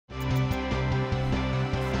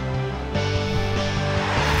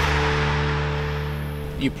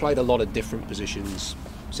You played a lot of different positions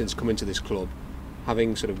since coming to this club.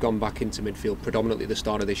 Having sort of gone back into midfield predominantly at the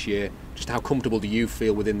start of this year, just how comfortable do you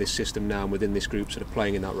feel within this system now and within this group sort of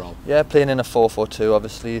playing in that role? Yeah, playing in a 4-4-2,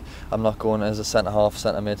 obviously I'm not going as a centre-half,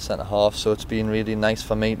 centre-mid, centre-half, so it's been really nice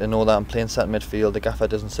for me to know that I'm playing centre-midfield. The gaffer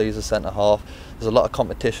doesn't see as a centre-half. There's a lot of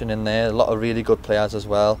competition in there, a lot of really good players as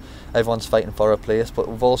well. Everyone's fighting for a place, but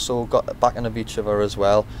we've also got backing of each other as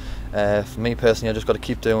well. For me personally, I just got to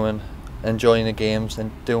keep enjoying the games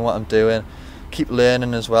and doing what I'm doing. Keep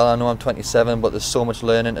learning as well. I know I'm 27, but there's so much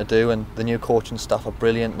learning to do, and the new coaching staff are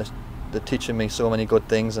brilliant. They're teaching me so many good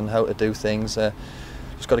things and how to do things.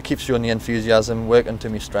 Just got to keep showing the enthusiasm, working to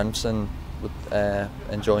my strengths, and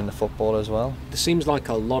enjoying the football as well. There seems like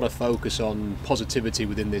a lot of focus on positivity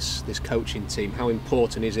within this coaching team. How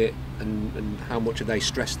important is it, and how much have they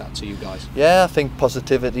stressed that to you guys? Yeah, I think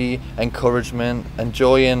positivity, encouragement,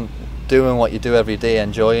 enjoying doing what you do every day,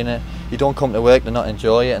 enjoying it. You don't come to work to not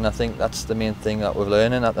enjoy it, and I think that's the main thing that we're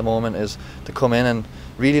learning at the moment, is to come in and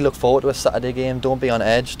really look forward to a Saturday game. Don't be on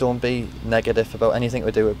edge, don't be negative about anything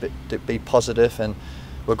we do, be positive. And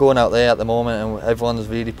we're going out there at the moment and everyone's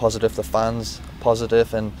really positive. The fans are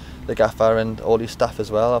positive, and the gaffer and all these staff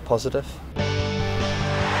as well are positive.